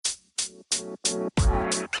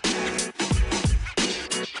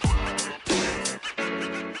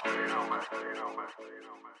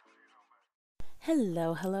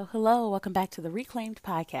Hello, hello, hello. Welcome back to the Reclaimed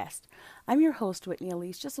Podcast. I'm your host, Whitney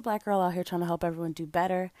Elise, just a black girl out here trying to help everyone do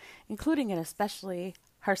better, including and especially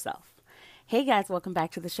herself. Hey guys, welcome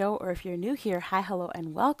back to the show, or if you're new here, hi, hello,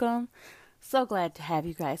 and welcome. So glad to have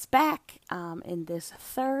you guys back in this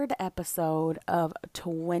third episode of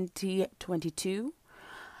 2022.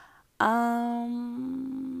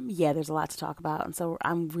 Yeah, there's a lot to talk about, and so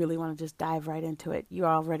I really want to just dive right into it. You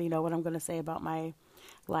already know what I'm going to say about my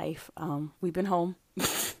life. We've been home.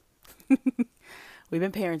 We've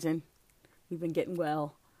been parenting. We've been getting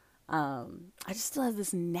well. I just still have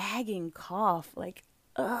this nagging cough. Like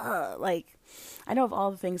I know of all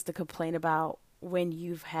the things to complain about when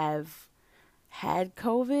you've have had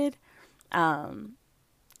COVID.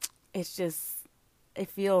 It's just, it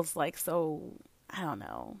feels like so, I don't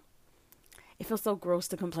know. It feels so gross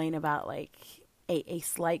to complain about like a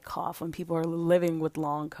slight cough when people are living with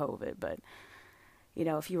long COVID, but you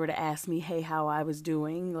know, if you were to ask me, hey, how I was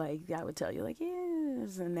doing, like, I would tell you, like, yeah,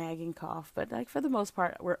 it's a nagging cough. But, like, for the most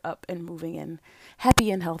part, we're up and moving and happy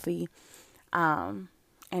and healthy, and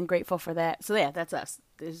grateful for that. So, yeah, that's us.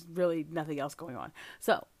 There's really nothing else going on.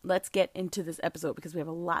 So, let's get into this episode because we have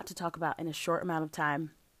a lot to talk about in a short amount of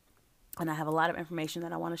time. And I have a lot of information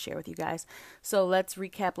that I want to share with you guys. So, let's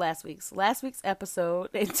recap last week's episode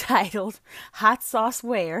entitled Hot Sauce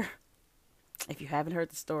Where. If you haven't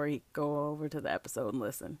heard the story, go over to the episode and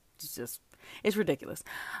listen. It's ridiculous.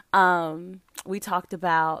 We talked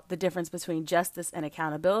about the difference between justice and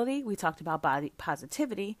accountability. We talked about body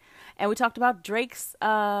positivity. And we talked about Drake's,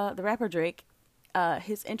 the rapper Drake,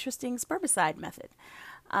 his interesting spermicide method.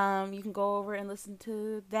 You can go over and listen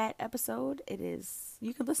to that episode.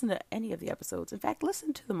 You can listen to any of the episodes. In fact,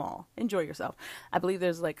 listen to them all. Enjoy yourself. I believe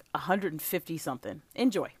there's like 150 something.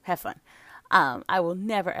 Enjoy. Have fun. I will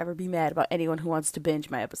never, ever be mad about anyone who wants to binge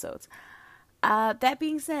my episodes. That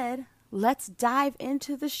being said, let's dive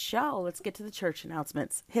into the show. Let's get to the church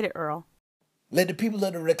announcements. Hit it, Earl. Let the people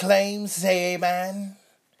of the Reclaim say amen.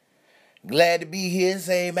 Glad to be here,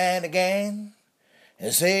 say amen again.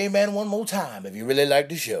 And say amen one more time if you really like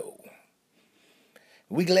the show.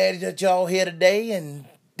 We glad that y'all here today, and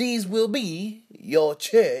these will be your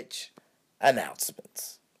church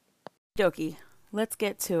announcements. Dokie. Let's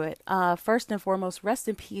get to it. First and foremost, rest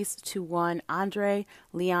in peace to one Andre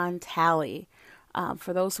Leon Talley.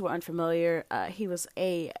 For those who are unfamiliar, he was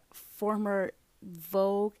a former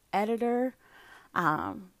Vogue editor,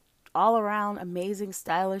 all around amazing,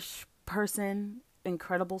 stylish person,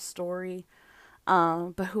 incredible story,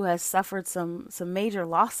 but who has suffered some major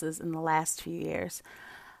losses in the last few years.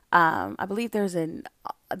 I believe there is a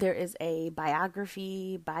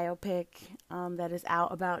biopic that is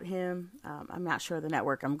out about him. I'm not sure of the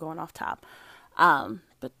network. I'm going off top.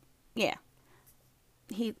 But yeah,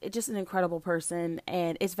 he's just an incredible person,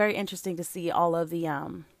 and it's very interesting to see all of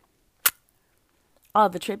the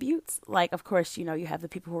tributes. Like, of course, you know, you have the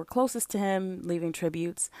people who are closest to him leaving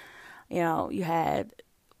tributes. You know, you had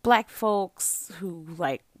black folks who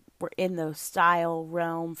like were in the style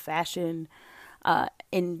realm, fashion,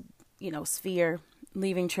 sphere,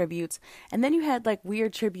 leaving tributes. And then you had like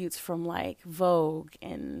weird tributes from like Vogue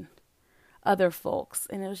and other folks.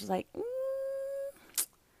 And it was just like,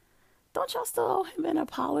 don't y'all still owe him an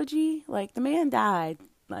apology? Like, the man died.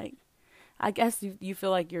 Like, I guess you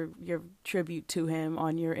feel like your tribute to him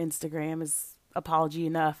on your Instagram is apology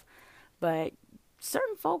enough. But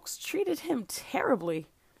certain folks treated him terribly.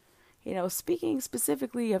 You know, speaking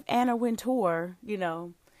specifically of Anna Wintour, you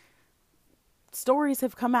know, stories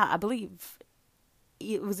have come out. I believe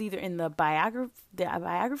it was either in the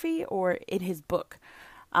biography or in his book,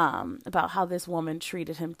 about how this woman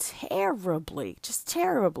treated him terribly, just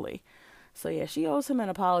terribly. So yeah, she owes him an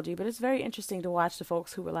apology, but it's very interesting to watch the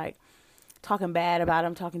folks who were like talking bad about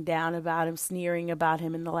him, talking down about him, sneering about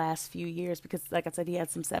him in the last few years, because like I said, he had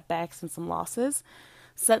some setbacks and some losses,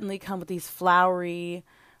 suddenly come with these flowery,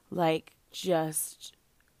 like just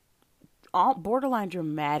all borderline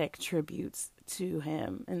dramatic tributes to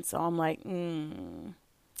him. And so I'm like,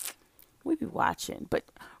 we be watching. But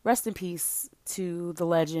rest in peace to the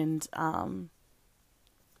legend.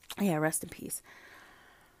 Yeah, rest in peace.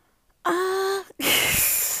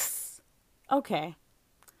 Okay.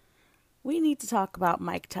 We need to talk about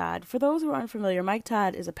Mike Todd. For those who are unfamiliar, Mike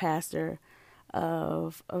Todd is a pastor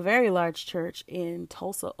of a very large church in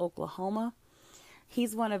Tulsa, Oklahoma.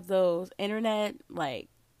 He's one of those internet, like,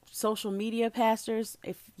 social media pastors.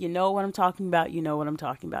 If you know what I'm talking about, you know what I'm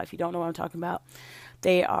talking about. If you don't know what I'm talking about,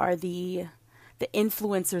 they are the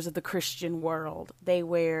influencers of the Christian world. They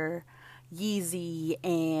wear Yeezy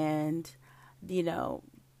and, you know,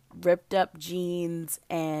 ripped up jeans,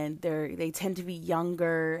 and they tend to be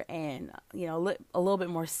younger and, you know, a little bit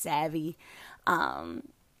more savvy.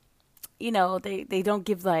 You know, they don't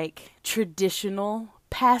give like traditional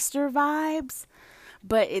pastor vibes,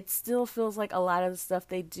 but it still feels like a lot of the stuff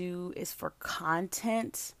they do is for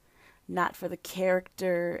content, not for the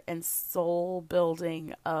character and soul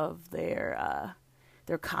building of their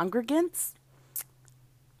congregants.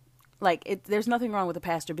 Like, there's nothing wrong with a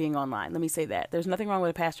pastor being online. Let me say that. There's nothing wrong with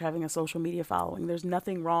a pastor having a social media following. There's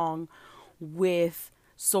nothing wrong with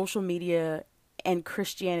social media and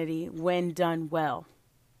Christianity when done well.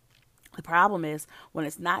 The problem is when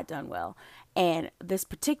it's not done well. And this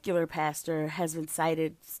particular pastor has been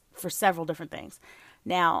cited for several different things.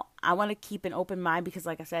 Now, I want to keep an open mind because,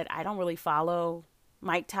 like I said, I don't really follow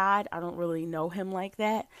Mike Todd. I don't really know him like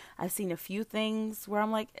that. I've seen a few things where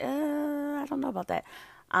I'm like, I don't know about that.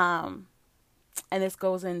 And this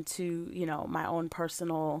goes into, you know, my own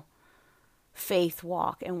personal faith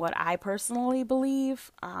walk and what I personally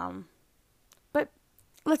believe. But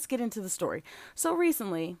let's get into the story. So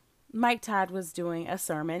recently, Mike Todd was doing a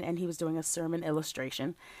sermon, and he was doing a sermon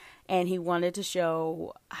illustration, and he wanted to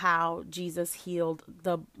show how Jesus healed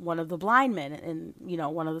one of the blind men in, you know,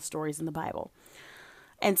 one of the stories in the Bible.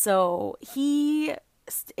 And so he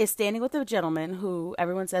is standing with a gentleman who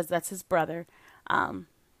everyone says that's his brother, and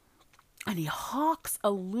he hawks a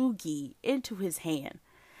loogie into his hand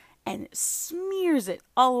and smears it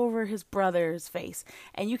all over his brother's face.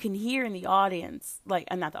 And you can hear in the audience, like,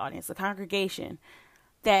 not the audience, the congregation,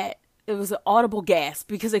 that it was an audible gasp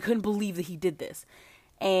because they couldn't believe that he did this.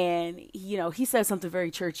 And, you know, he said something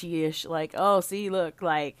very churchy-ish, like, oh, see, look,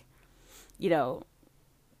 like, you know,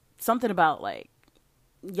 something about, like,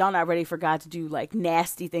 y'all not ready for God to do, like,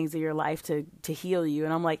 nasty things in your life to heal you.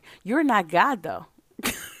 And I'm like, you're not God, though.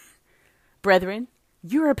 Brethren,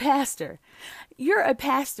 you're a pastor. You're a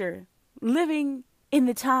pastor living in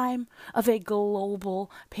the time of a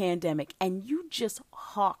global pandemic, and you just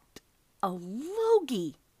hawked a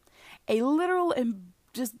loogie, a literal and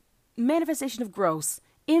just manifestation of gross,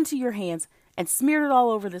 into your hands and smeared it all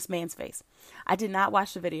over this man's face. I did not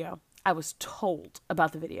watch the video. I was told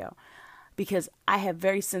about the video because I have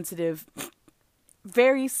very sensitive,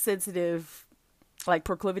 like,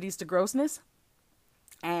 proclivities to grossness.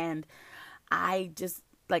 And I just,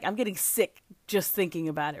 like, I'm getting sick just thinking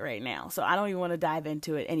about it right now. So I don't even want to dive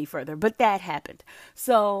into it any further. But that happened.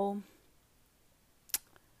 So,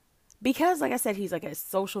 because, like I said, he's like a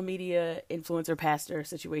social media influencer pastor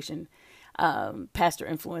situation. Pastor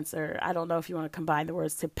influencer. I don't know if you want to combine the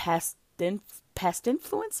words to past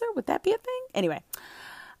influencer. Would that be a thing? Anyway,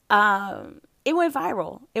 it went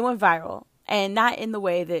viral. It went viral. And not in the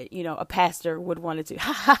way that, you know, a pastor would want it to.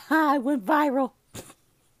 Ha ha ha, it went viral.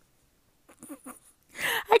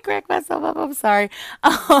 I cracked myself up. I'm sorry.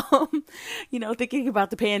 You know, thinking about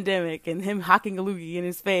the pandemic and him hocking a loogie in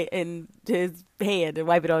his face and his hand and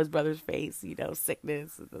wiping on his brother's face. You know,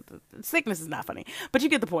 sickness. Sickness is not funny, but you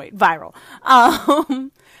get the point. Viral.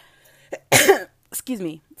 Excuse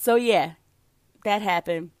me. So yeah, that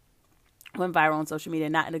happened. Went viral on social media,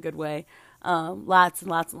 not in a good way. Lots and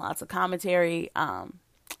lots and lots of commentary.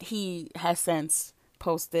 He has since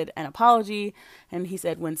posted an apology, and he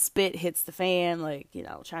said when spit hits the fan, like, you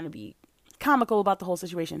know, trying to be comical about the whole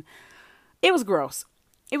situation. It was gross.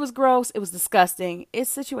 It was gross. It was disgusting. It's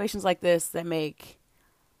situations like this that make,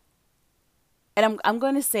 and I'm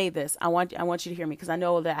going to say this. I want you to hear me because I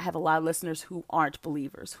know that I have a lot of listeners who aren't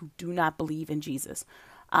believers, who do not believe in Jesus.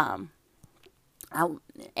 And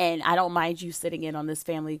I don't mind you sitting in on this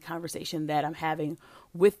family conversation that I'm having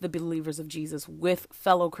with the believers of Jesus, with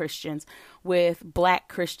fellow Christians, with Black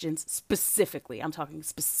Christians specifically. I'm talking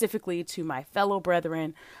specifically to my fellow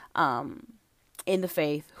brethren in the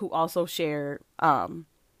faith who also share the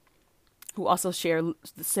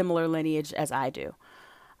similar lineage as I do.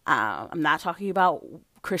 I'm not talking about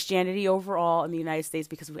Christianity overall in the United States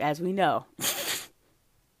because, as we know,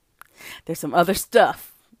 there's some other stuff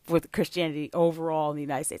with Christianity overall in the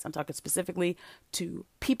United States. I'm talking specifically to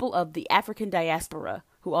people of the African diaspora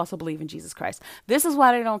who also believe in Jesus Christ. This is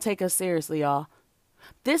why they don't take us seriously, y'all.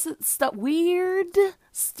 This stuff, weird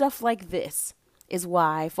stuff like this, is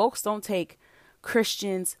why folks don't take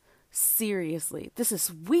Christians seriously. This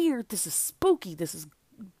is weird. This is spooky. This is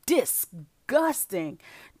disgusting,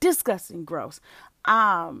 gross.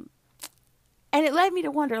 And it led me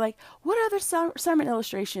to wonder, like, what other sermon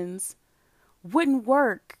illustrations wouldn't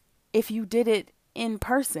work if you did it in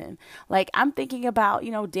person? Like, I'm thinking about,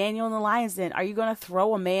 you know, Daniel in the lion's den. Are you going to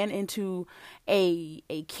throw a man into a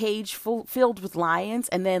cage filled with lions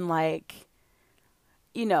and then, like,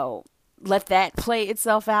 you know, let that play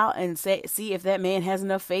itself out and see if that man has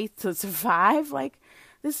enough faith to survive. Like,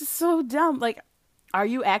 this is so dumb. Like, are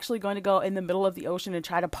you actually going to go in the middle of the ocean and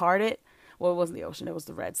try to part it? Well, it wasn't the ocean, it was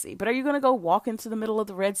the Red Sea. But are you going to go walk into the middle of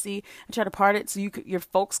the Red Sea and try to part it so your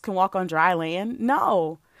folks can walk on dry land?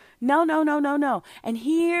 No. No, no, no, no, no. And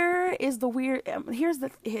here is the weird here's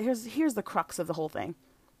the crux of the whole thing.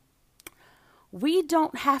 We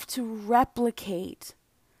don't have to replicate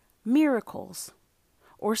miracles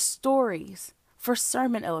or stories for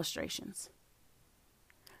sermon illustrations.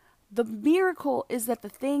 The miracle is that the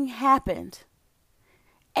thing happened,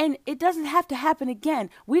 and it doesn't have to happen again.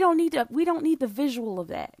 We don't need the visual of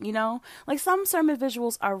that, you know? Like, some sermon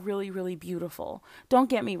visuals are really, really beautiful. Don't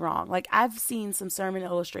get me wrong. Like, I've seen some sermon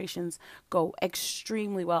illustrations go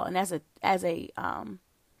extremely well. And as a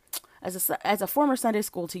former Sunday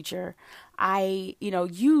school teacher, I,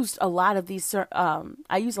 used a lot of these,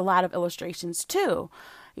 I use a lot of illustrations too,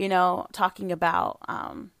 talking about,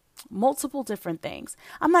 multiple different things.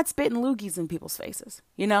 I'm not spitting loogies in people's faces,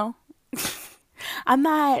 I'm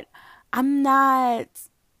not about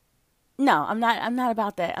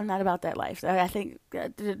that. I'm not about that life. I think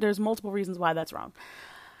there's multiple reasons why that's wrong.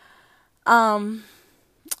 And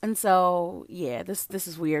so, yeah, this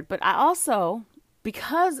is weird, but I also,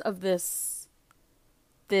 because of this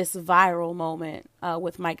viral moment,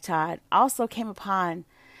 with Mike Todd, also came upon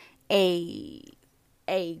a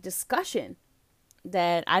discussion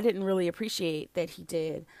that I didn't really appreciate that he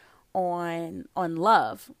did on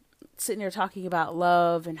love, sitting there talking about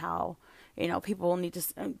love and how, people need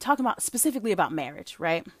to talk about specifically about marriage,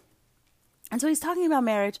 right? And so he's talking about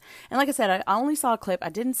marriage. And like I said, I only saw a clip. I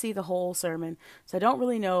didn't see the whole sermon. So I don't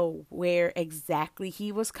really know where exactly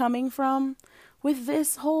he was coming from with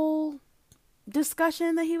this whole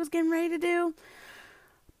discussion that he was getting ready to do.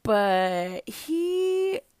 But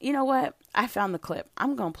you know what? I found the clip.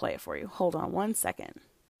 I'm going to play it for you. Hold on one second.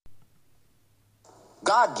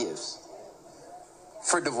 God gives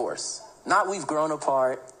for divorce. Not we've grown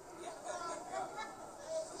apart.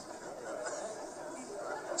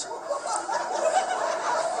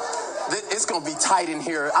 It's going to be tight in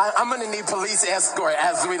here. I'm going to need police escort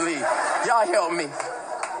as we leave. Y'all help me.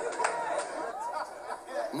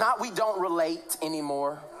 Not we don't relate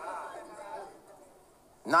anymore.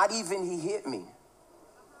 Not even he hit me.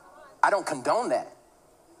 I don't condone that.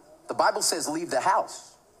 The Bible says leave the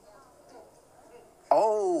house.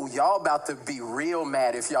 Oh, y'all about to be real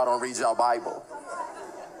mad if y'all don't read y'all Bible.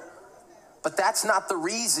 But that's not the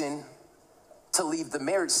reason to leave the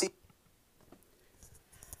marriage. See,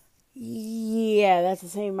 yeah, that's the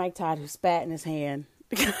same Mike Todd who spat in his hand.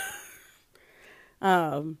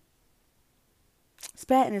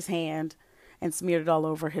 Spat in his hand and smeared it all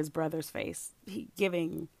over his brother's face. He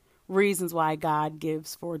giving reasons why God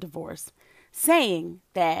gives for divorce, saying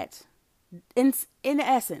that in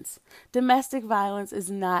essence, domestic violence is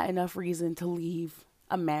not enough reason to leave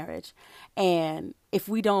a marriage. And if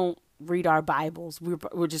we don't read our Bibles,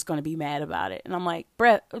 we're just going to be mad about it. And I'm like,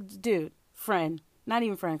 dude, friend, not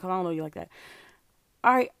even friend, because I don't know you like that.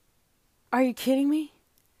 Are you kidding me?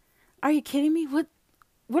 Are you kidding me? What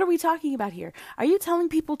are we talking about here? Are you telling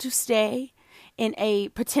people to stay in a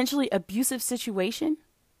potentially abusive situation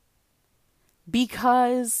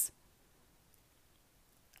because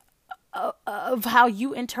of how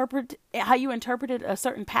you interpreted a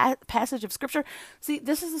certain passage of scripture? See,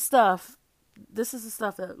 this is the stuff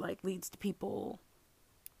that like leads to people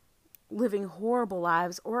living horrible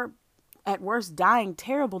lives, or at worst dying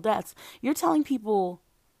terrible deaths. You're telling people,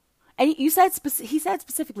 and he said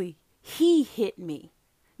specifically, he hit me,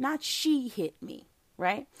 not she hit me,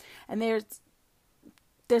 right? And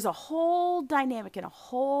there's a whole dynamic and a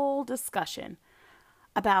whole discussion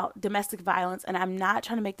about domestic violence, and I'm not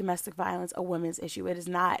trying to make domestic violence a women's issue. It is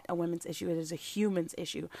not a women's issue. It is a human's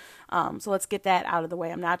issue. So let's get that out of the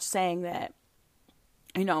way. I'm not saying that,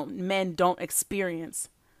 men don't experience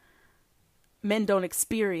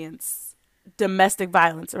domestic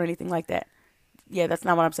violence or anything like that. Yeah, that's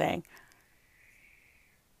not what I'm saying.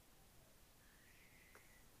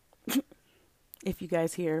 If you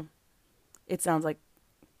guys hear, it sounds like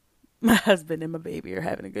my husband and my baby are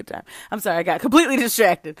having a good time. I'm sorry, I got completely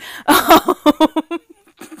distracted.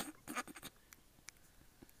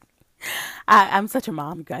 I'm such a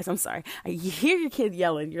mom, you guys. I'm sorry. You hear your kid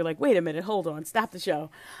yelling. You're like, wait a minute, hold on, stop the show.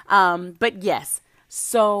 But yes,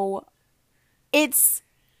 so it's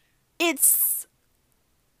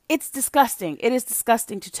disgusting. It is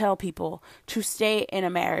disgusting to tell people to stay in a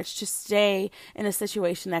marriage, to stay in a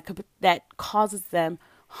situation that causes them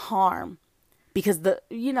harm. Because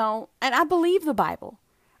and I believe the Bible.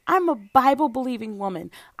 I'm a Bible believing woman.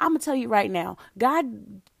 I'm going to tell you right now,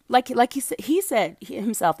 God like he said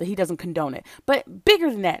himself that he doesn't condone it. But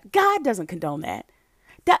bigger than that, God doesn't condone that.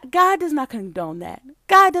 God does not condone that.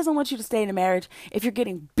 God doesn't want you to stay in a marriage if you're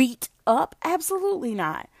getting beat up. Absolutely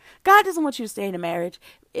not. God doesn't want you to stay in a marriage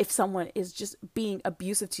if someone is just being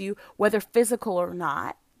abusive to you, whether physical or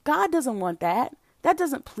not. God doesn't want that. That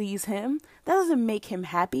doesn't please him. That doesn't make him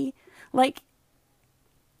happy. Like,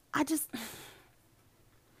 I'm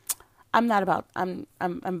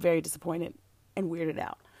very disappointed and weirded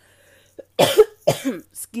out.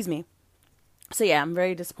 Excuse me. So yeah, I'm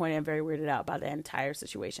very disappointed and very weirded out by the entire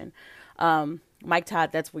situation. Mike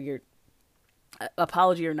Todd, that's weird.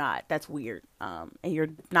 Apology or not, that's weird. And you're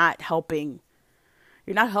not helping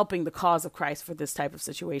the cause of Christ for this type of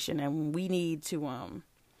situation. And we need to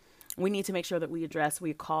make sure that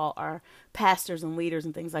we call our pastors and leaders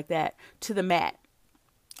and things like that to the mat.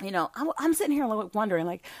 You know, I'm sitting here wondering,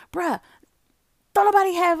 like, bruh, don't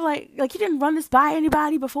nobody have like you didn't run this by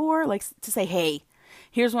anybody before, like, to say, hey,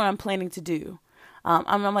 here's what I'm planning to do.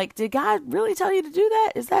 I'm like, did God really tell you to do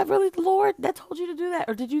that? Is that really the Lord that told you to do that?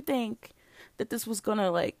 Or did you think that this was going to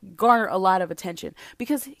like garner a lot of attention?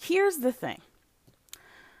 Because here's the thing.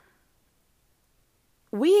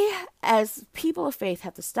 We as people of faith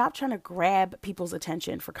have to stop trying to grab people's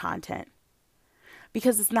attention for content,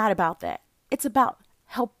 because it's not about that. It's about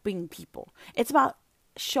helping people. It's about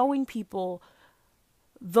showing people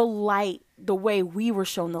the light the way we were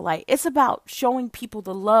shown the light. It's about showing people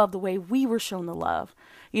the love the way we were shown the love.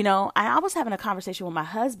 You know, I was having a conversation with my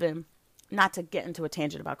husband, not to get into a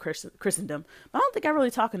tangent about Christendom, but I don't think I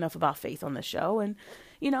really talk enough about faith on this show. And,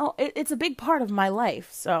 you know, it's a big part of my life.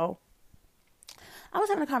 So I was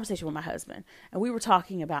having a conversation with my husband, and we were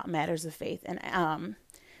talking about matters of faith. And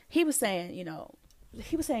he was saying,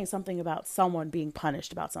 he was saying something about someone being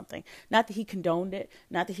punished about something. Not that he condoned it,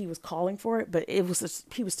 not that he was calling for it, but he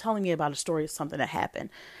was telling me about a story of something that happened.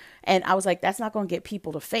 And I was like, that's not going to get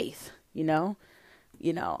people to faith, I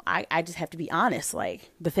just have to be honest.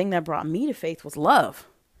 Like, the thing that brought me to faith was love.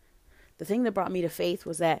 The thing that brought me to faith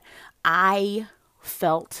was that I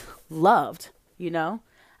felt loved,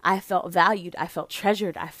 I felt valued, I felt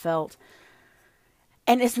treasured,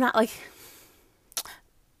 and it's not like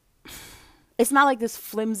this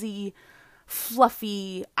flimsy,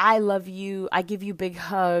 fluffy, I love you, I give you big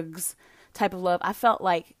hugs type of love. I felt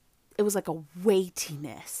like it was like a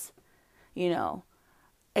weightiness,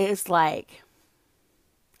 It's like,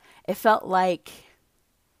 it felt like,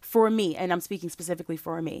 for me, and I'm speaking specifically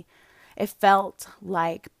for me, it felt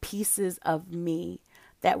like pieces of me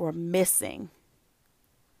that were missing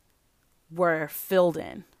were filled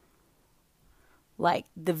in. Like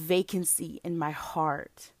the vacancy in my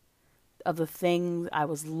heart of the thing I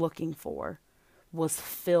was looking for was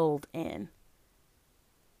filled in.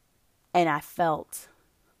 And I felt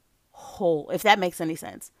whole, if that makes any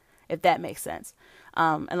sense. And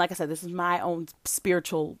like I said, this is my own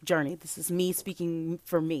spiritual journey. This is me speaking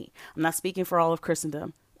for me. I'm not speaking for all of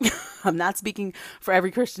Christendom. I'm not speaking for every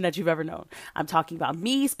Christian that you've ever known. I'm talking about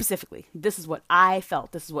me specifically. This is what I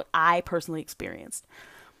felt. This is what I personally experienced.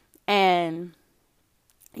 And,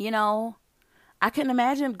 I couldn't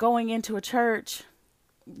imagine going into a church,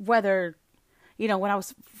 whether, when I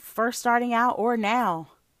was first starting out or now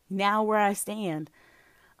where I stand,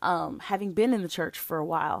 having been in the church for a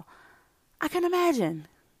while, I can imagine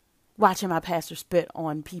watching my pastor spit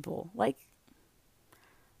on people. Like,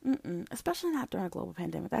 especially not during a global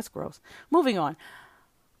pandemic. That's gross. Moving on.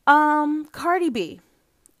 Cardi B,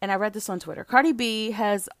 and I read this on Twitter. Cardi B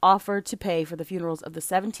has offered to pay for the funerals of the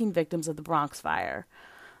 17 victims of the Bronx fire,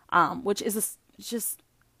 which is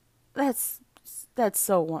that's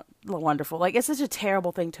so wonderful. Like, it's such a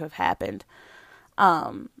terrible thing to have happened.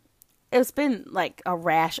 It's been like a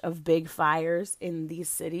rash of big fires in these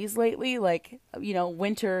cities lately, like,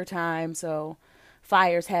 winter time. So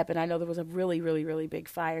fires happen. I know there was a really, really, really big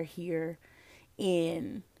fire here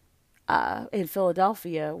in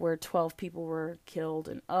Philadelphia where 12 people were killed,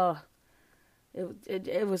 and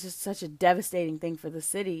it was just such a devastating thing for the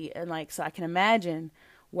city. And like, so I can imagine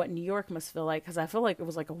what New York must feel like, because I feel like it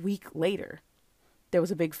was like a week later there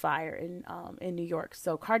was a big fire in New York.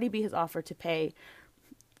 So Cardi B has offered to pay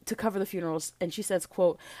to cover the funerals, and she says,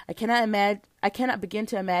 quote, I cannot begin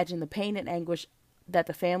to imagine the pain and anguish that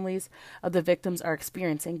the families of the victims are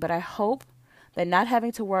experiencing, but I hope that not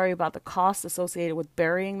having to worry about the costs associated with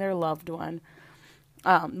burying their loved ones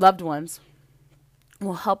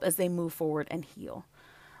will help as they move forward and heal.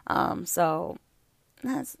 So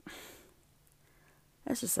that's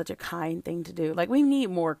just such a kind thing to do. Like, we need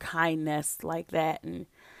more kindness like that. And,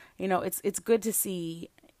 it's good to see,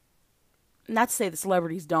 not to say the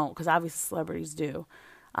celebrities don't, because obviously celebrities do.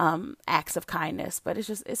 acts of kindness. But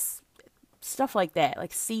it's stuff like that,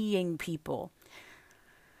 like seeing people.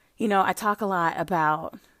 I talk a lot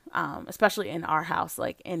about, especially in our house,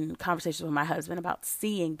 like in conversations with my husband, about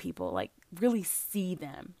seeing people, like really see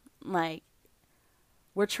them. Like,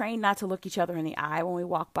 we're trained not to look each other in the eye when we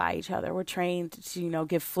walk by each other. We're trained to,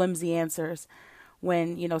 give flimsy answers.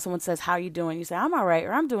 When, someone says, how you doing? You say, I'm all right,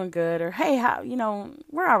 or I'm doing good, or, hey,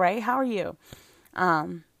 we're all right. How are you?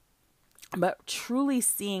 But truly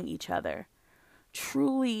seeing each other,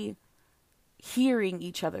 truly hearing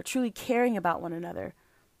each other, truly caring about one another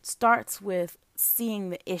starts with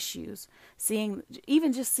seeing the issues,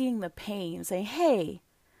 even just seeing the pain, saying, hey,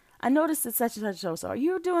 I noticed it's such and such so. Are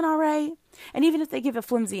you doing all right? And even if they give a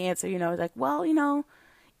flimsy answer, like, well,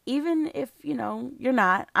 even if, you're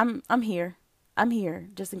not, I'm here. I'm here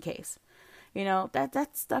just in case. That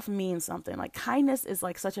stuff means something. Like, kindness is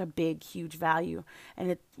like such a big, huge value,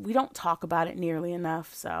 and we don't talk about it nearly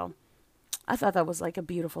enough. So I thought that was like a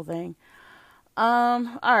beautiful thing.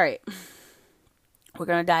 All right. We're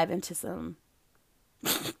going to dive into some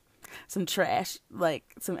trash,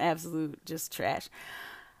 like some absolute just trash.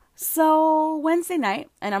 So Wednesday night,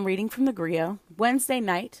 and I'm reading from the Grio, Wednesday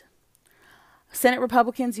night, Senate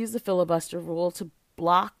Republicans used the filibuster rule to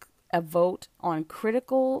block a vote on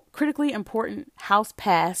critically important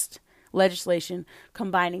House-passed legislation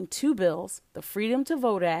combining two bills, the Freedom to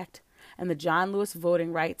Vote Act and the John Lewis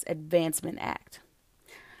Voting Rights Advancement Act.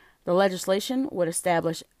 The legislation would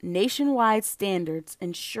establish nationwide standards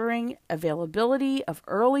ensuring availability of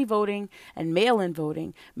early voting and mail-in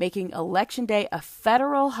voting, making Election Day a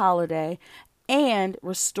federal holiday, and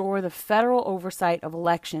restore the federal oversight of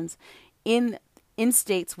elections in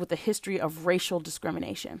states with a history of racial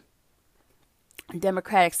discrimination.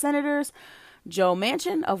 Democratic Senators Joe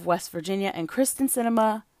Manchin of West Virginia and Kristen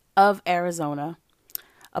Sinema of Arizona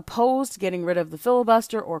opposed getting rid of the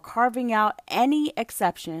filibuster or carving out any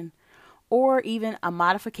exception or even a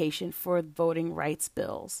modification for voting rights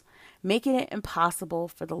bills, making it impossible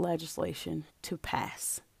for the legislation to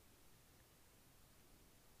pass.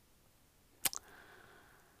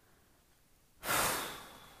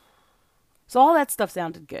 So all that stuff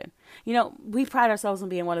sounded good. We pride ourselves on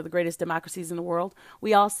being one of the greatest democracies in the world.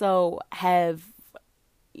 We also have,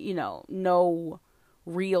 no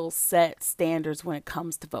real set standards when it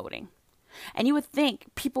comes to voting. And you would think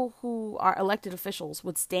people who are elected officials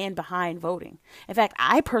would stand behind voting. In fact,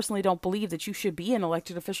 I personally don't believe that you should be an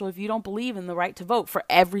elected official if you don't believe in the right to vote for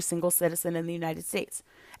every single citizen in the United States.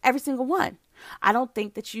 Every single one. I don't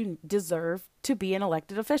think that you deserve to be an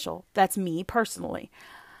elected official. That's me personally.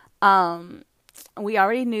 We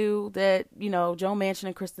already knew that, Joe Manchin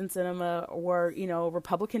and Kristen Sinema were,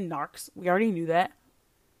 Republican narcs. We already knew that.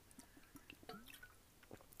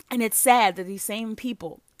 And it's sad that these same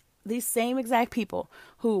exact people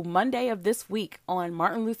who Monday of this week on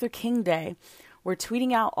Martin Luther King Day were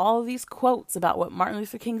tweeting out all of these quotes about what Martin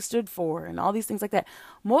Luther King stood for and all these things like that.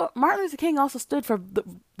 Martin Luther King also stood for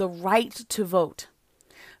the right to vote.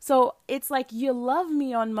 So it's like you love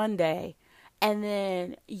me on Monday and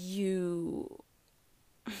then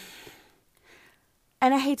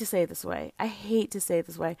and I hate to say it this way,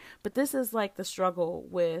 but this is like the struggle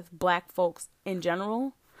with black folks in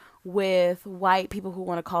general, with white people who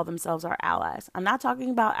want to call themselves our allies. I'm not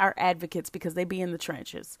talking about our advocates because they be in the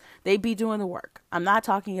trenches. They be doing the work. I'm not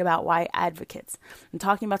talking about white advocates. I'm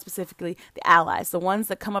talking about specifically the allies, the ones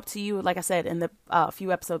that come up to you, like I said in the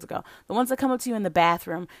few episodes ago, the ones that come up to you in the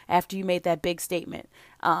bathroom after you made that big statement,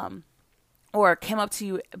 or came up to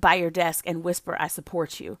you by your desk and whisper, I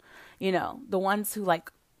support you. The ones who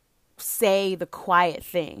like say the quiet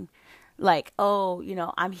thing. Like, oh,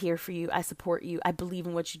 I'm here for you. I support you. I believe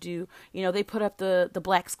in what you do. They put up the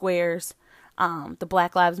black squares, the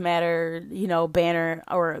Black Lives Matter, banner,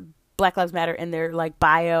 or Black Lives Matter in their like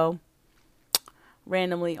bio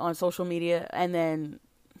randomly on social media. And then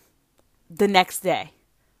the next day,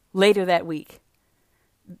 later that week,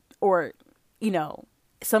 or,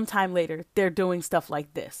 sometime later, they're doing stuff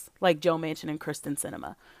like this, like Joe Manchin and Kristen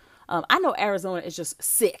Sinema. I know Arizona is just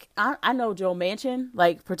sick. I know Joe Manchin,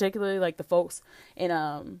 like particularly like the folks in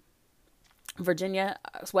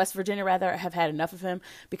West Virginia rather, have had enough of him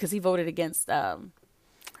because he voted against some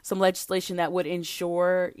legislation that would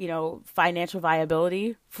ensure, financial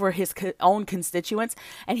viability for his own constituents.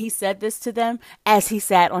 And he said this to them as he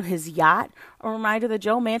sat on his yacht. A reminder that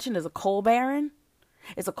Joe Manchin is a coal baron.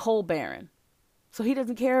 So he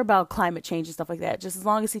doesn't care about climate change and stuff like that, just as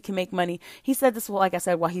long as he can make money. He said this, like I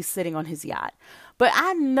said, while he's sitting on his yacht. But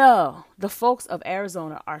I know the folks of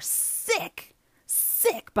Arizona are sick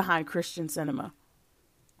behind Christian Sinema.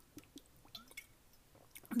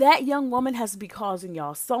 That young woman has to be causing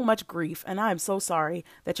y'all so much grief, and I'm so sorry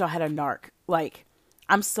that y'all had a narc. Like,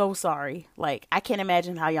 I'm so sorry. Like, I can't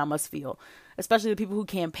imagine how y'all must feel, especially the people who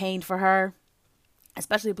campaigned for her,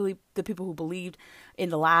 especially the people who believed in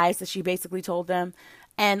the lies that she basically told them.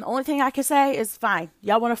 And the only thing I can say is, fine,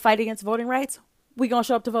 y'all want to fight against voting rights? We gonna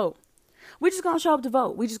show up to vote. We just gonna show up to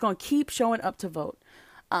vote. We just gonna keep showing up to vote.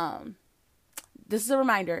 This is a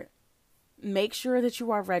reminder. Make sure that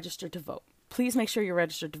you are registered to vote. Please make sure you're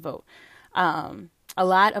registered to vote. A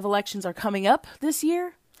lot of elections are coming up this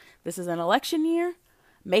year. This is an election year.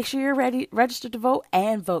 Make sure you're registered to vote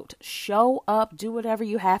and vote. Show up. Do whatever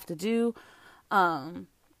you have to do. And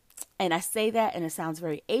I say that, and it sounds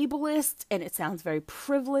very ableist, and it sounds very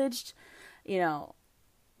privileged,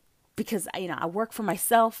 because, I work for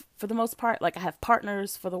myself for the most part. Like, I have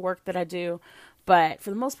partners for the work that I do, but for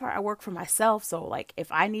the most part, I work for myself. So, like,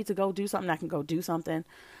 if I need to go do something, I can go do something.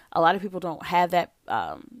 A lot of people don't have that,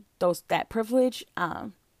 that privilege.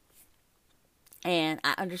 And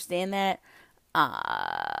I understand that.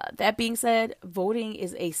 That being said, voting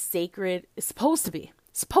is it's supposed to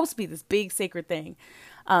be this big sacred thing,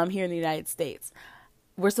 here in the United States.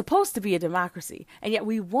 We're supposed to be a democracy, and yet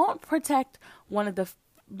we won't protect one of the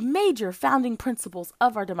major founding principles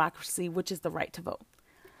of our democracy, which is the right to vote.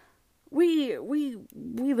 We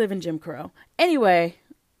live in Jim Crow. Anyway,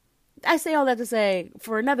 I say all that to say,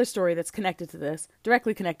 for another story that's connected to this,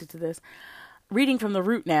 directly connected to this, reading from The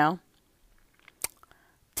Root now,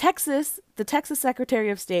 the Texas Secretary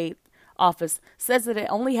of State office says that it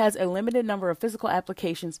only has a limited number of physical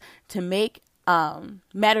applications to make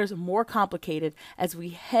matters more complicated as we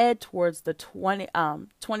head towards the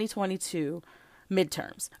 2022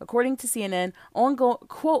 midterms. According to CNN,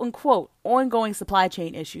 quote unquote, ongoing supply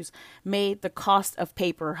chain issues made the cost of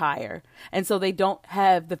paper higher. And so they don't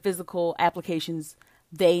have the physical applications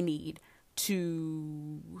they need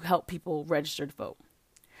to help people register to vote.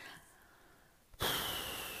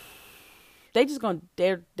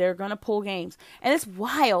 They're gonna pull games. And it's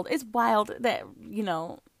wild. It's wild that,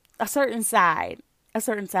 a certain side,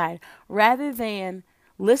 rather than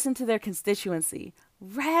listen to their constituency,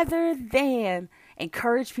 rather than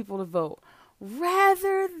encourage people to vote,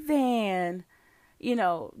 rather than,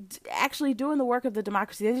 actually doing the work of the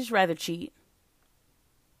democracy, they just rather cheat.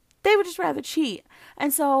 They would just rather cheat.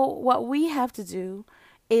 And so what we have to do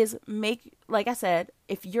is like I said,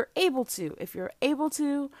 if you're able to, if your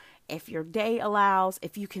day allows,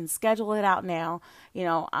 if you can schedule it out now,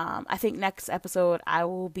 I think next episode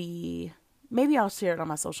maybe I'll share it on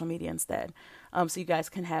my social media instead. So you guys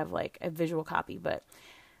can have like a visual copy, but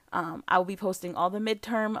I will be posting all the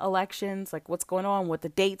midterm elections, like what's going on, what the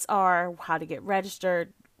dates are, how to get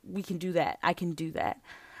registered. We can do that. I can do that.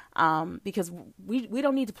 Because we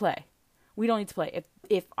don't need to play. We don't need to play.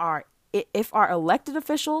 If our elected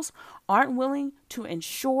officials aren't willing to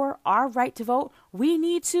ensure our right to vote, we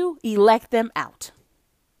need to elect them out.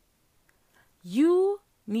 You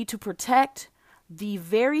need to protect the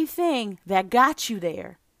very thing that got you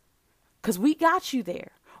there, because we got you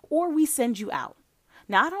there, or we send you out.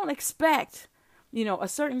 Now, I don't expect, a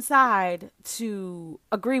certain side to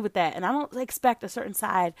agree with that, and I don't expect a certain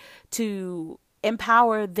side to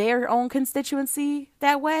empower their own constituency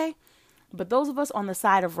that way. But those of us on the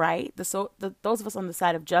side of right, those of us on the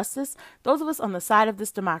side of justice, those of us on the side of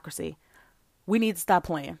this democracy, we need to stop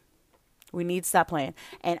playing. We need to stop playing.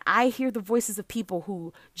 And I hear the voices of people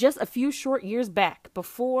who just a few short years back,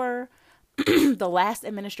 before the last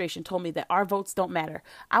administration, told me that our votes don't matter.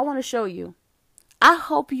 I want to show you. I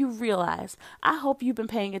hope you realize, I hope you've been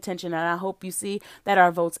paying attention, and I hope you see that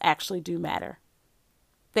our votes actually do matter.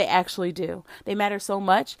 They actually do. They matter so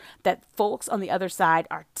much that folks on the other side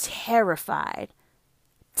are terrified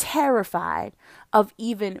of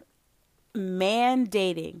even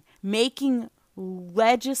mandating, making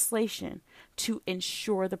legislation to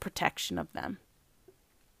ensure the protection of them.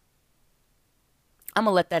 I'm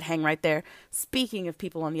going to let that hang right there. Speaking of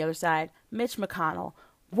people on the other side, Mitch McConnell,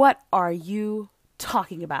 what are you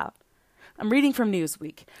talking about? I'm reading from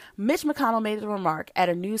Newsweek. Mitch McConnell made a remark at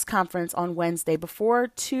a news conference on Wednesday before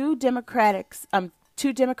two Democrat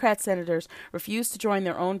senators refused to join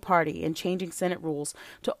their own party in changing Senate rules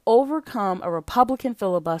to overcome a Republican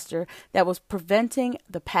filibuster that was preventing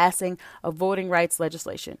the passing of voting rights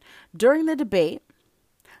legislation. During the debate,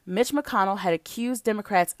 Mitch McConnell had accused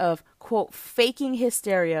Democrats of, quote, faking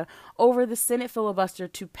hysteria over the Senate filibuster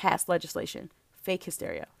to pass legislation. Fake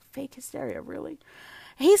hysteria. Fake hysteria, really?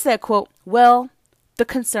 He said, quote, well, the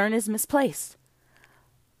concern is misplaced.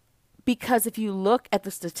 Because if you look at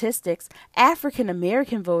the statistics, African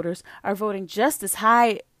American voters are voting just as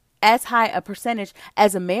high a percentage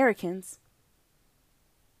as Americans.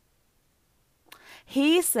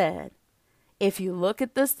 He said, if you look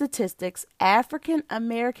at the statistics, African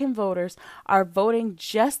American voters are voting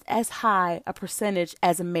just as high a percentage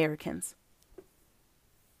as Americans.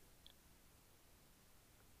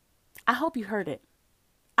 I hope you heard it.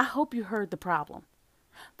 I hope you heard the problem.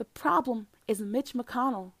 The problem is Mitch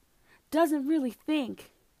McConnell doesn't really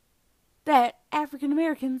think that African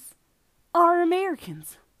Americans are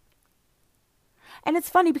Americans. And it's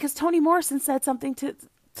funny because Toni Morrison said something to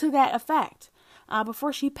that effect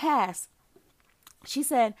before she passed. She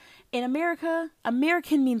said, in America,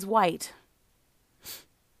 American means white.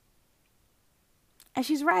 And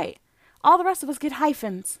she's right. All the rest of us get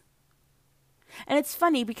hyphens. And it's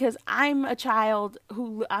funny because I'm a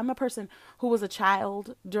person who was a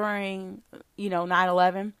child during,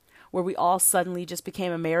 9/11, where we all suddenly just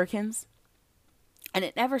became Americans. And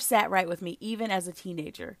it never sat right with me, even as a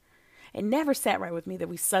teenager. It never sat right with me that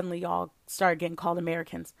we suddenly all started getting called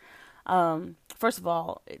Americans. First of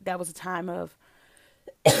all, that was a time of,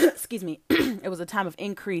 excuse me, it was a time of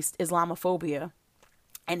increased Islamophobia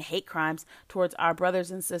and hate crimes towards our brothers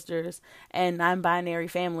and sisters and non-binary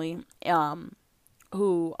family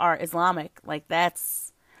who are Islamic. Like,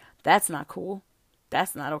 that's not cool.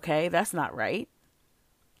 That's not okay. That's not right.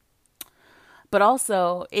 But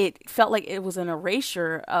also, it felt like it was an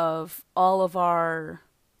erasure of all of our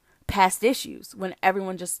past issues when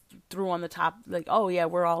everyone just threw on the top, like, oh yeah,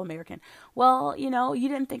 we're all American. Well, you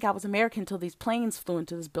didn't think I was American until these planes flew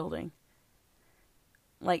into this building.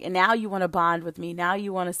 Like, and now you want to bond with me. Now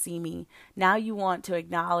you want to see me. Now you want to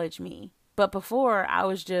acknowledge me. But before, I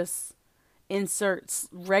was just insert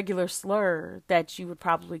regular slur that you would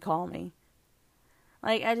probably call me.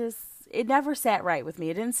 Like, it never sat right with me.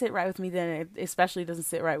 It didn't sit right with me then. It especially doesn't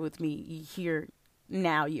sit right with me here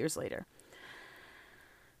now, years later.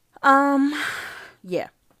 Yeah.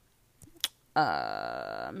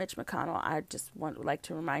 Mitch McConnell, I just would like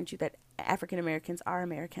to remind you that African Americans are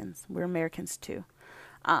Americans. We're Americans too.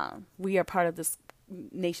 We are part of this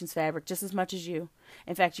nation's fabric just as much as you.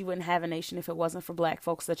 In fact, you wouldn't have a nation if it wasn't for black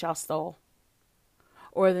folks that y'all stole,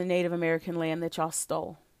 or the Native American land that y'all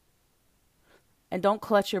stole. And don't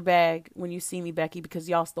clutch your bag when you see me, Becky, because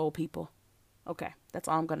y'all stole people. Okay, that's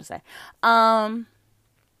all I'm going to say.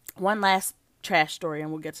 One last trash story,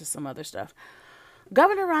 and we'll get to some other stuff.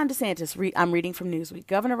 Governor Ron DeSantis, I'm reading from Newsweek.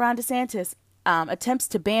 Governor Ron DeSantis attempts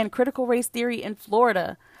to ban critical race theory in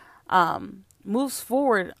Florida moves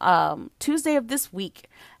forward Tuesday of this week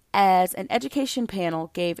as an education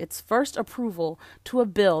panel gave its first approval to a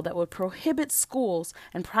bill that would prohibit schools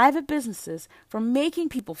and private businesses from making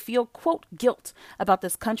people feel, quote, guilt about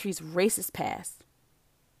this country's racist past.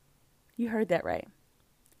 You heard that right.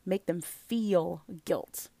 Make them feel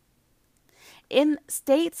guilt. In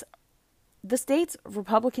the state's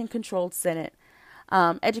Republican-controlled Senate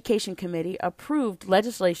Education Committee approved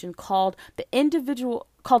legislation called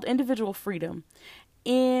individual freedom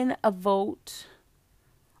in a vote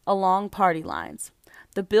along party lines.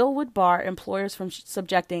 The bill would bar employers from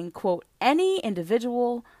subjecting, quote, any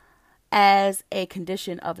individual as a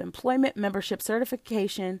condition of employment, membership,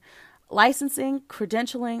 certification, licensing,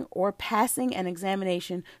 credentialing, or passing an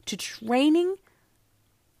examination to training,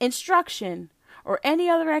 instruction, or any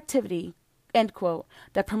other activity, end quote,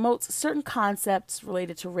 that promotes certain concepts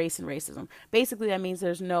related to race and racism. Basically, that means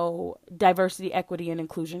there's no diversity, equity, and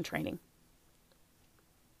inclusion training.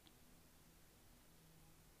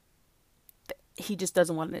 He just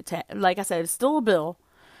doesn't want an attack. Like I said, it's still a bill.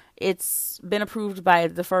 It's been approved by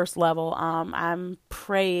the first level. I'm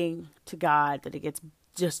praying to God that it gets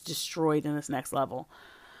just destroyed in this next level.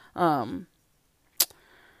 But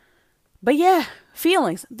yeah,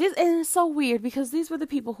 feelings. And it's so weird because these were the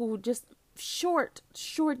people who just short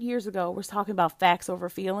years ago was talking about facts over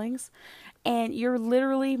feelings. And you're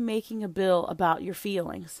literally making a bill about your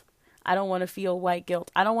feelings. I don't want to feel white guilt.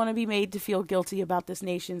 I don't want to be made to feel guilty about this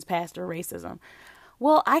nation's past or racism.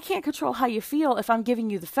 Well, I can't control how you feel if I'm giving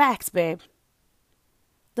you the facts, babe.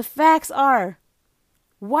 The facts are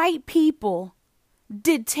white people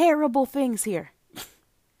did terrible things here.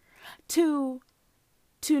 to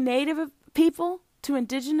Native people, to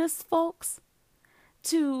indigenous folks,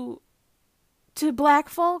 to black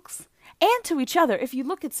folks, and to each other. If you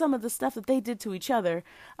look at some of the stuff that they did to each other,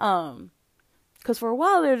 because for a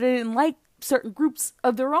while there, they didn't like certain groups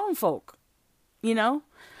of their own folk, We're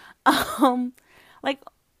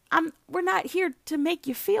not here to make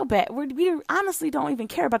you feel bad. We honestly don't even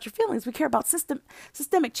care about your feelings. We care about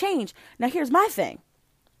systemic change. Now, here's my thing.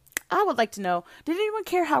 I would like to know, did anyone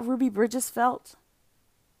care how Ruby Bridges felt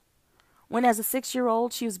when, as a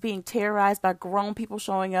 6-year-old, she was being terrorized by grown people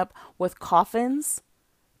showing up with coffins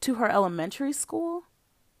to her elementary school?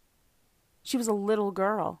 She was a little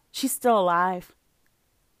girl. She's still alive.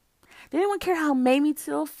 Did anyone care how Mamie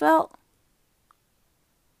Till felt?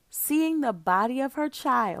 Seeing the body of her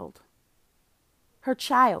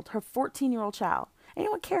 14-year-old child.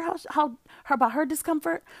 Anyone care how about her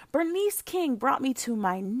discomfort? Bernice King brought me to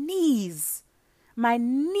my knees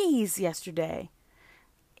yesterday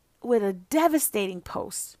with a devastating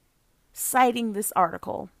post citing this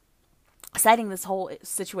whole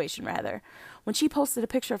situation rather. When she posted a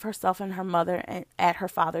picture of herself and her mother at her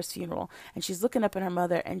father's funeral, and she's looking up at her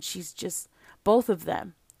mother, and she's just, both of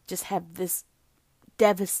them just have this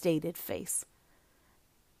devastated face.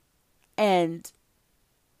 And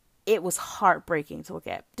it was heartbreaking to look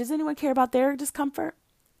at. Does anyone care about their discomfort?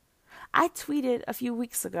 I tweeted a few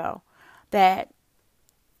weeks ago that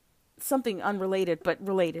something unrelated, but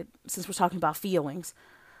related, since we're talking about feelings.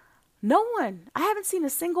 I haven't seen a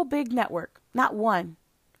single big network, not one,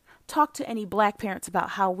 talk to any black parents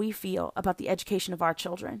about how we feel about the education of our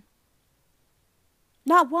children.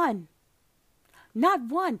 Not one.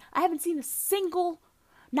 I haven't seen a single,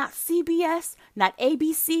 not CBS, not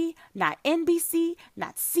ABC, not NBC,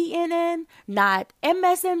 not CNN, not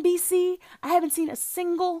MSNBC. I haven't seen a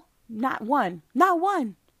single, not one.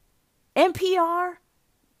 NPR,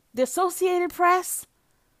 the Associated Press.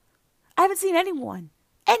 I haven't seen anyone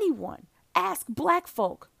ask black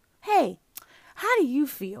folk, hey, how do you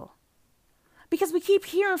feel? Because we keep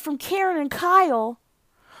hearing from Karen and Kyle,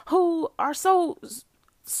 who are so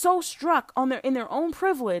struck in their own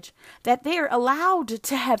privilege that they're allowed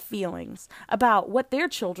to have feelings about what their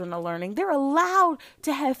children are learning. They're allowed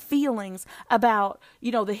to have feelings about,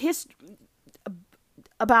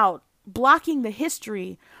 about blocking the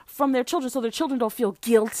history from their children so their children don't feel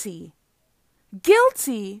guilty.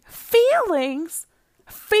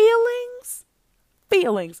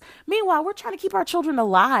 Feelings. Meanwhile, we're trying to keep our children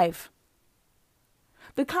alive.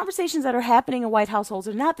 The conversations that are happening in white households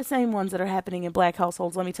are not the same ones that are happening in black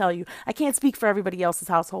households, let me tell you. I can't speak for everybody else's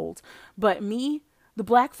households. But me, the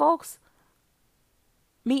black folks,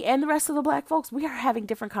 me and the rest of the black folks, we are having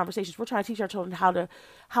different conversations. We're trying to teach our children how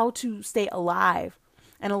to stay alive.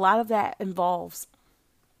 And a lot of that involves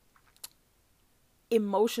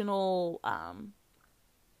emotional,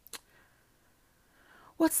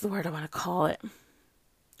 what's the word I want to call it?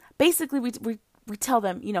 Basically, we tell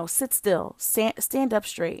them, sit still, stand up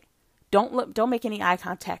straight. Don't make any eye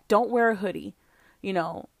contact. Don't wear a hoodie.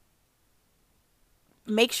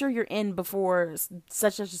 Make sure you're in before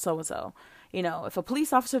such and so. If a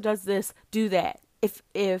police officer does this, do that. If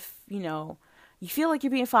you feel like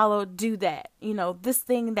you're being followed, do that. This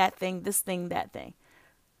thing, that thing, this thing, that thing.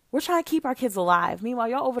 We're trying to keep our kids alive. Meanwhile,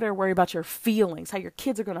 y'all over there worry about your feelings, how your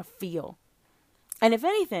kids are going to feel. And if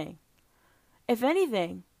anything,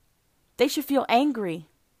 they should feel angry,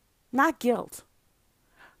 not guilt.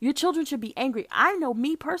 Your children should be angry. I know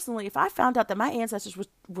me personally, if I found out that my ancestors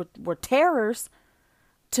were terrors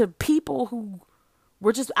to people who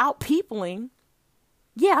were just out peopling,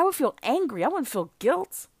 yeah, I would feel angry. I wouldn't feel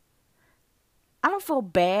guilt. I don't feel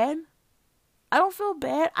bad.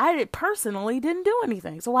 I personally didn't do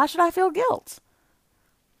anything, so why should I feel guilt?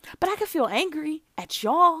 But I could feel angry at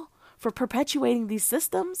y'all for perpetuating these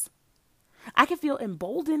systems. I can feel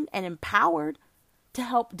emboldened and empowered to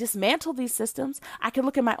help dismantle these systems. I can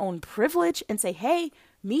look at my own privilege and say, hey,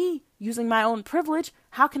 me using my own privilege,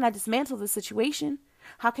 how can I dismantle this situation?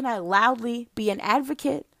 How can I loudly be an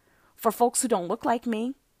advocate for folks who don't look like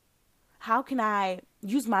me? How can I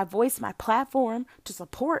use my voice, my platform to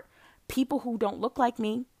support people who don't look like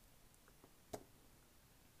me?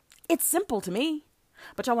 It's simple to me,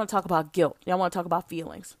 but y'all want to talk about guilt. Y'all want to talk about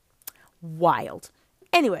feelings. Wild.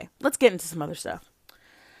 Anyway, let's get into some other stuff.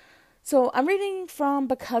 So I'm reading from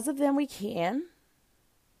Because of Them We Can.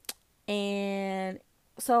 And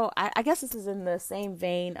so I guess this is in the same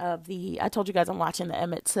vein of I told you guys I'm watching the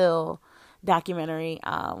Emmett Till documentary.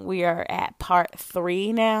 We are at part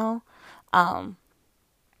 3 now.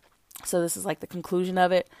 So this is like the conclusion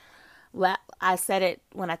of it. I said it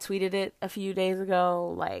when I tweeted it a few days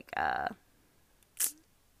ago.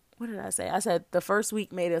 What did I say? I said the first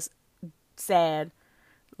week made us sad.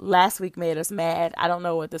 Last week made us mad. I don't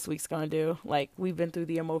know what this week's going to do. We've been through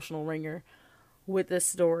the emotional ringer with this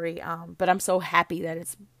story. But I'm so happy that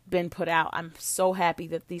it's been put out. I'm so happy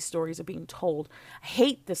that these stories are being told. I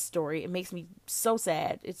hate this story. It makes me so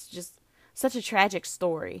sad. It's just such a tragic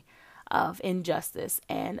story of injustice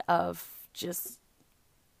and of just,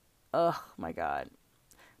 oh my God.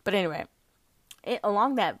 But anyway,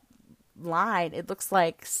 along that line, it looks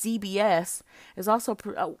like CBS is also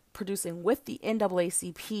producing with the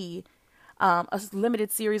NAACP a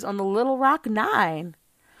limited series on the Little Rock Nine.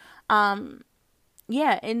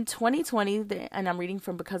 Yeah, in 2020, and I'm reading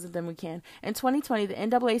from Because of Them We Can. In 2020, the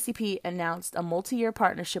NAACP announced a multi-year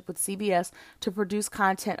partnership with CBS to produce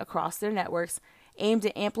content across their networks aimed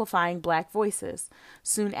at amplifying Black voices.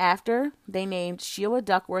 Soon after, they named Sheila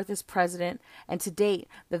Duckworth as president, and to date,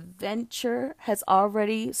 the venture has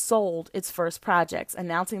already sold its first projects,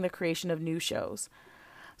 announcing the creation of new shows.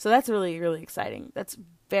 So that's really, really exciting. That's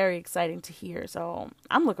very exciting to hear. So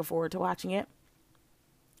I'm looking forward to watching it.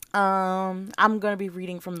 I'm going to be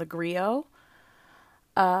reading from the Griot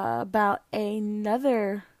about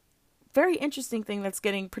another very interesting thing that's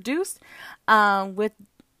getting produced with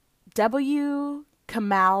W.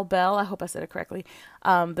 Kamau Bell. I hope I said it correctly.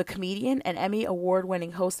 The comedian and Emmy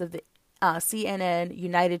award-winning host of the CNN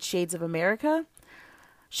United Shades of America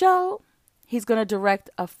show. He's going to direct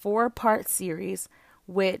a 4-part series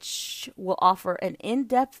which will offer an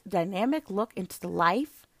in-depth, dynamic look into the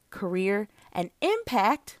life, career, and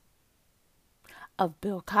impact of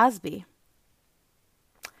Bill Cosby.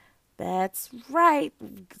 That's right.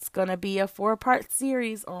 It's going to be a 4-part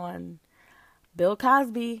series on Bill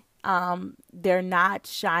Cosby. They're not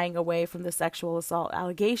shying away from the sexual assault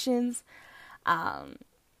allegations.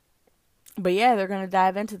 But yeah, they're going to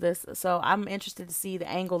dive into this. So I'm interested to see the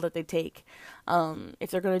angle that they take.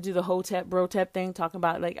 If they're going to do the Hotep Brotep thing, talking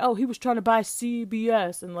about like, oh, he was trying to buy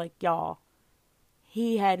CBS. And like, y'all,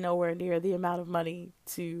 he had nowhere near the amount of money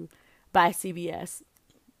to buy CBS.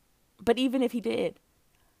 But even if he did,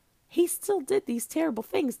 he still did these terrible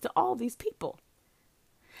things to all these people.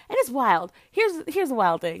 And it's wild. Here's a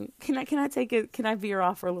wild thing. Can I take it? Can I veer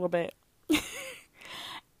off for a little bit?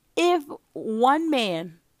 If one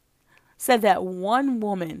man said that one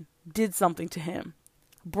woman did something to him,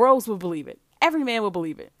 bros would believe it. Every man would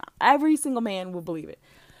believe it. Every single man would believe it.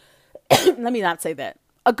 Let me not say that.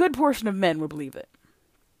 A good portion of men would believe it.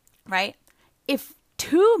 Right? If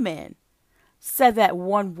 2 men said that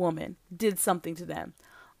one woman did something to them,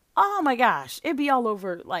 oh my gosh, it'd be all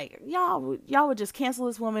over. Like, y'all would just cancel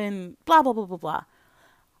this woman, blah, blah, blah, blah, blah.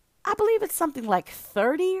 I believe it's something like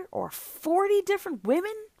 30 or 40 different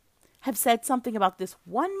women have said something about this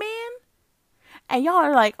one man. And y'all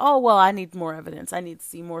are like, oh, well, I need more evidence. I need to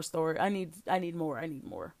see more story. I need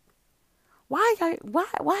more. Why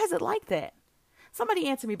is it like that? Somebody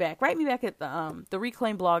answer me back. Write me back at the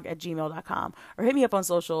reclaimblog@gmail.com, or hit me up on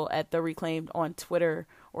social at the reclaimed on Twitter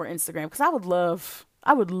or Instagram, because I would love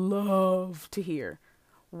to hear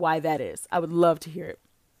why that is. I would love to hear it.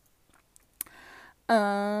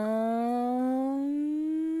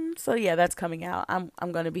 So yeah, that's coming out. I'm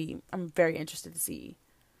very interested to see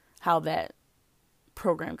how that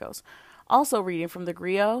program goes. Also reading from the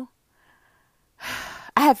Griot.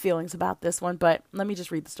 I have feelings about this one, but let me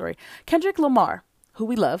just read the story. Kendrick Lamar, who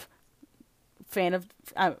we love, we're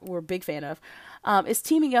a big fan of, is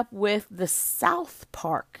teaming up with the South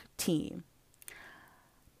Park team.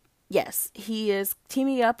 Yes, he is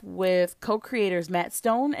teaming up with co-creators Matt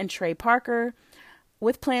Stone and Trey Parker,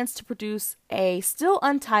 with plans to produce a still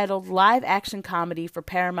untitled live-action comedy for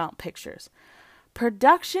Paramount Pictures.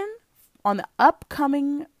 Production on the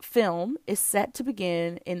upcoming film is set to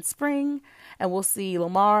begin in spring, and we'll see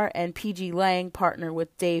Lamar and PG Lang partner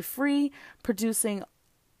with Dave Free, producing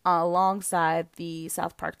alongside the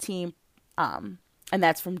South Park team, and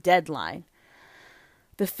that's from Deadline.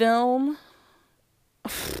 The film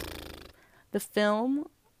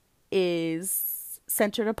is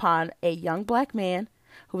centered upon a young Black man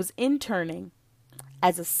who was interning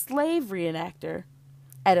as a slave reenactor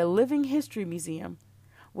at a living history museum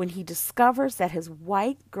when he discovers that his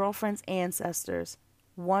white girlfriend's ancestors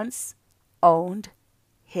once owned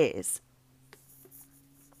his.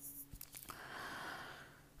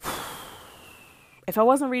 If I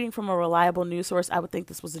wasn't reading from a reliable news source, I would think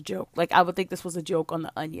this was a joke. Like, I would think this was a joke on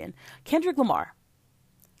The Onion. Kendrick Lamar.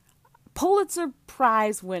 Pulitzer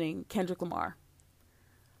Prize winning Kendrick Lamar.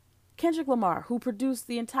 Kendrick Lamar, who produced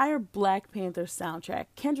the entire Black Panther soundtrack.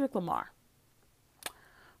 Kendrick Lamar,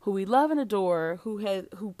 who we love and adore,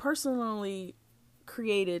 who personally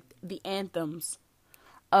created the anthems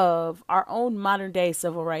of our own modern day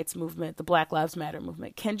civil rights movement, the Black Lives Matter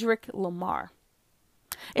movement. Kendrick Lamar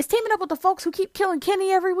is teaming up with the folks who keep killing Kenny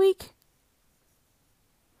every week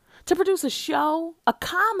to produce a show, a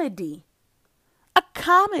comedy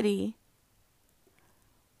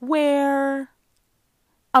where,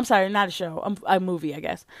 I'm sorry, not a show, a movie, I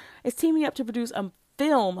guess. It's teaming up to produce a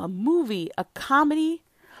film, a movie, a comedy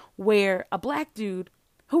where a Black dude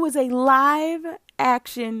who was a live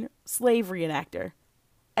action slave reenactor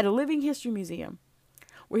at a living history museum,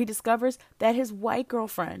 where he discovers that his white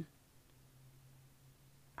girlfriend,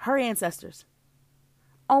 her ancestors,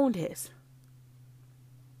 owned his.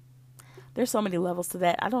 There's so many levels to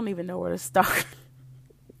that. I don't even know where to start.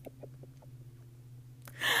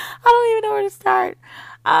 I don't even know where to start.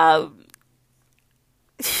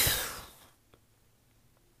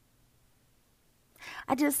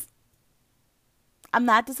 I'm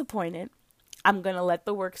not disappointed. I'm going to let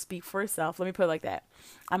the work speak for itself. Let me put it like that.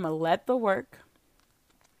 I'm going to let the work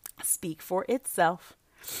speak for itself.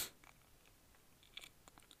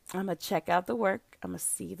 I'm going to check out the work. I'm going to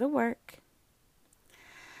see the work.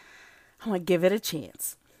 I'm going to give it a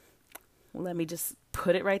chance. Let me just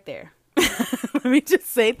put it right there. Let me just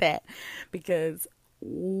say that. Because,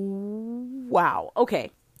 wow.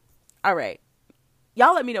 Okay. All right.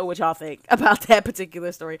 Y'all let me know what y'all think about that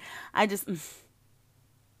particular story. I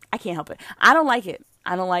can't help it. I don't like it.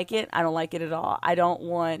 I don't like it. I don't like it at all. I don't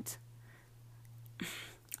want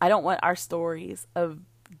our stories of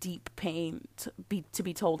deep pain to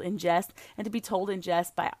be told in jest, and to be told in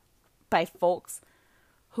jest by folks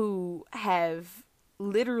who have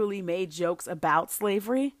literally made jokes about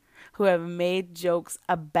slavery, who have made jokes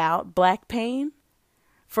about black pain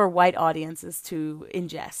for white audiences to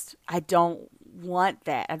ingest. I don't want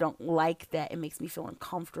that. I don't like that. It makes me feel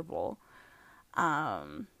uncomfortable.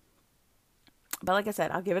 But like I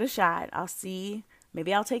said, I'll give it a shot. I'll see.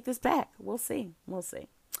 Maybe I'll take this back. We'll see. We'll see.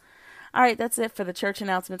 All right, that's it for the church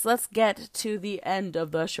announcements. Let's get to the end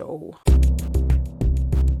of the show.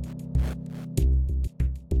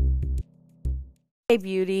 Hey,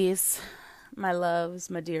 beauties, my loves,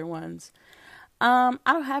 my dear ones. I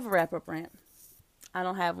don't have a wrap-up rant. I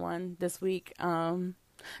don't have one this week. Not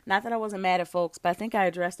that I wasn't mad at folks, but I think I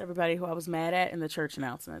addressed everybody who I was mad at in the church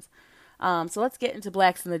announcements. So let's get into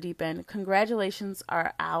Blacks in the Deep End. Congratulations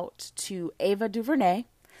are out to Ava DuVernay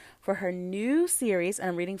for her new series, and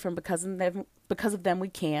I'm reading from Because of Them We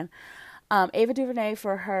Can. Ava DuVernay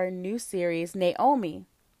for her new series, Naomi.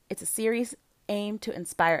 It's a series aimed to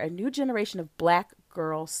inspire a new generation of black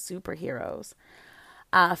girl superheroes.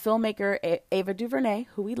 Filmmaker Ava DuVernay,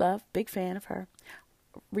 who we love, big fan of her,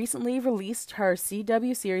 recently released her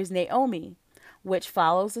CW series Naomi, which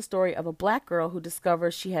follows the story of a black girl who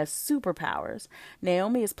discovers she has superpowers.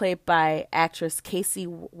 Naomi is played by actress Casey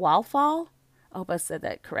Walfall. I hope I said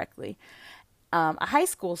that correctly. A high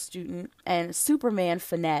school student and Superman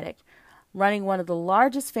fanatic, running one of the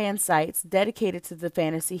largest fan sites dedicated to the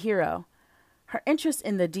fantasy hero. Her interest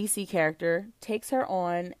in the DC character takes her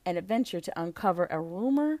on an adventure to uncover a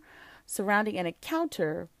rumor surrounding an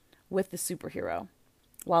encounter with the superhero.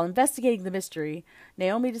 While investigating the mystery,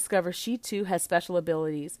 Naomi discovers she too has special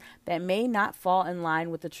abilities that may not fall in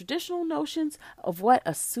line with the traditional notions of what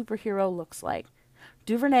a superhero looks like.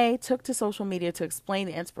 DuVernay took to social media to explain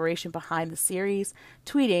the inspiration behind the series,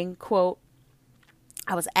 tweeting, quote,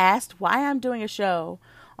 "I was asked why I'm doing a show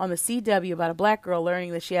on the CW about a black girl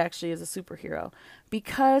learning that she actually is a superhero.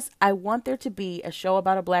 Because I want there to be a show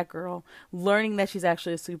about a black girl learning that she's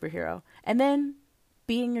actually a superhero. And then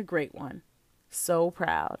being a great one. So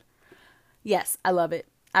proud." Yes, I love it.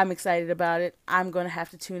 I'm excited about it. I'm going to have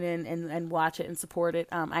to tune in and watch it and support it.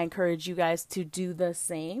 I encourage you guys to do the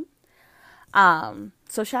same.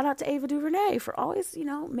 So shout out to Ava DuVernay for always,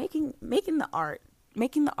 making the art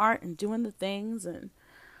and doing the things, and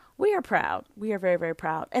we are proud. We are very, very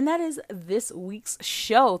proud. And that is this week's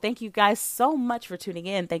show. Thank you guys so much for tuning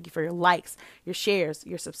in. Thank you for your likes, your shares,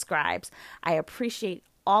 your subscribes. I appreciate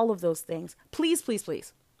all of those things. Please, please,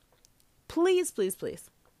 please. Please, please, please.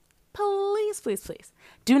 Please, please, please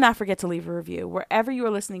do not forget to leave a review wherever you are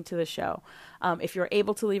listening to the show. If you're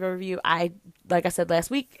able to leave a review, like I said last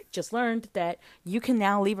week, just learned that you can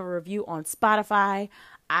now leave a review on Spotify.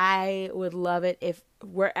 I would love it if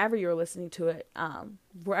wherever you're listening to it,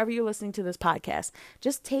 wherever you're listening to this podcast,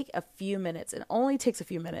 just take a few minutes. It only takes a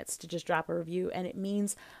few minutes to just drop a review, and it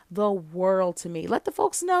means the world to me. Let the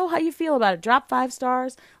folks know how you feel about it. Drop 5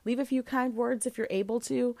 stars, leave a few kind words if you're able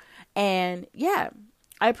to, and yeah,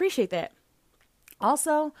 I appreciate that.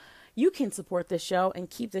 Also, you can support this show and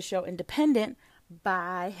keep the show independent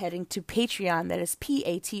by heading to Patreon. That is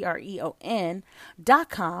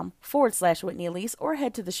patreon.com/Whitney Elise, or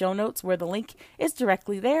head to the show notes where the link is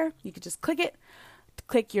directly there. You can just click it,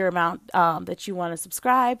 click your amount that you want to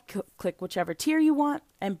subscribe, click whichever tier you want,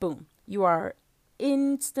 and boom, you are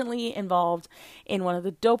instantly involved in one of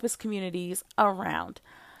the dopest communities around.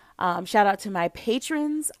 Shout out to my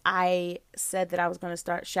patrons. I said that I was going to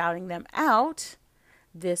start shouting them out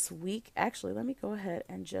this week. Actually, let me go ahead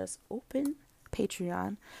and just open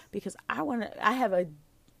Patreon, because y'all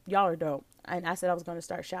are dope. And I said I was going to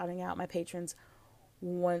start shouting out my patrons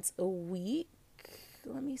once a week.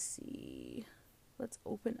 Let me see. Let's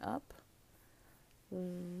open up the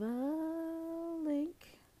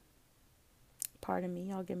link. Pardon me.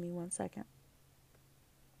 Y'all give me 1 second.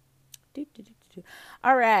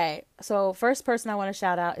 All right. So first person I want to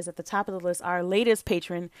shout out is at the top of the list. Our latest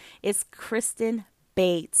patron is Kristen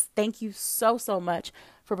Bates. Thank you so, so much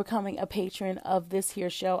for becoming a patron of this here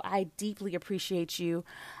show. I deeply appreciate you.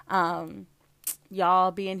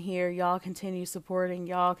 Y'all being here, y'all continue supporting,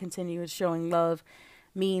 y'all continue showing love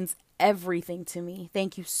means everything to me.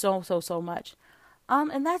 Thank you so, so, so much.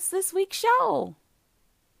 And that's this week's show.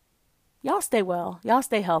 Y'all stay well. Y'all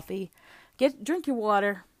stay healthy. Drink your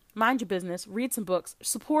water. Mind your business. Read some books.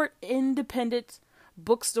 Support independent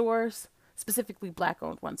bookstores, specifically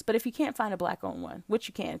black-owned ones. But if you can't find a black-owned one, which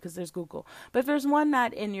you can because there's Google, but if there's one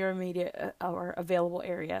not in your immediate or available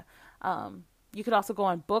area, you could also go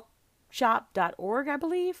on bookshop.org, I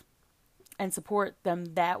believe, and support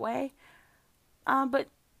them that way. But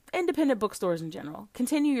independent bookstores in general,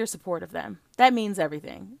 continue your support of them. That means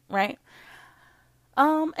everything, right?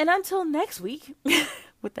 And until next week,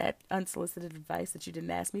 with that unsolicited advice that you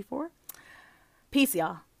didn't ask me for, peace,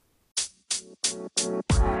 y'all.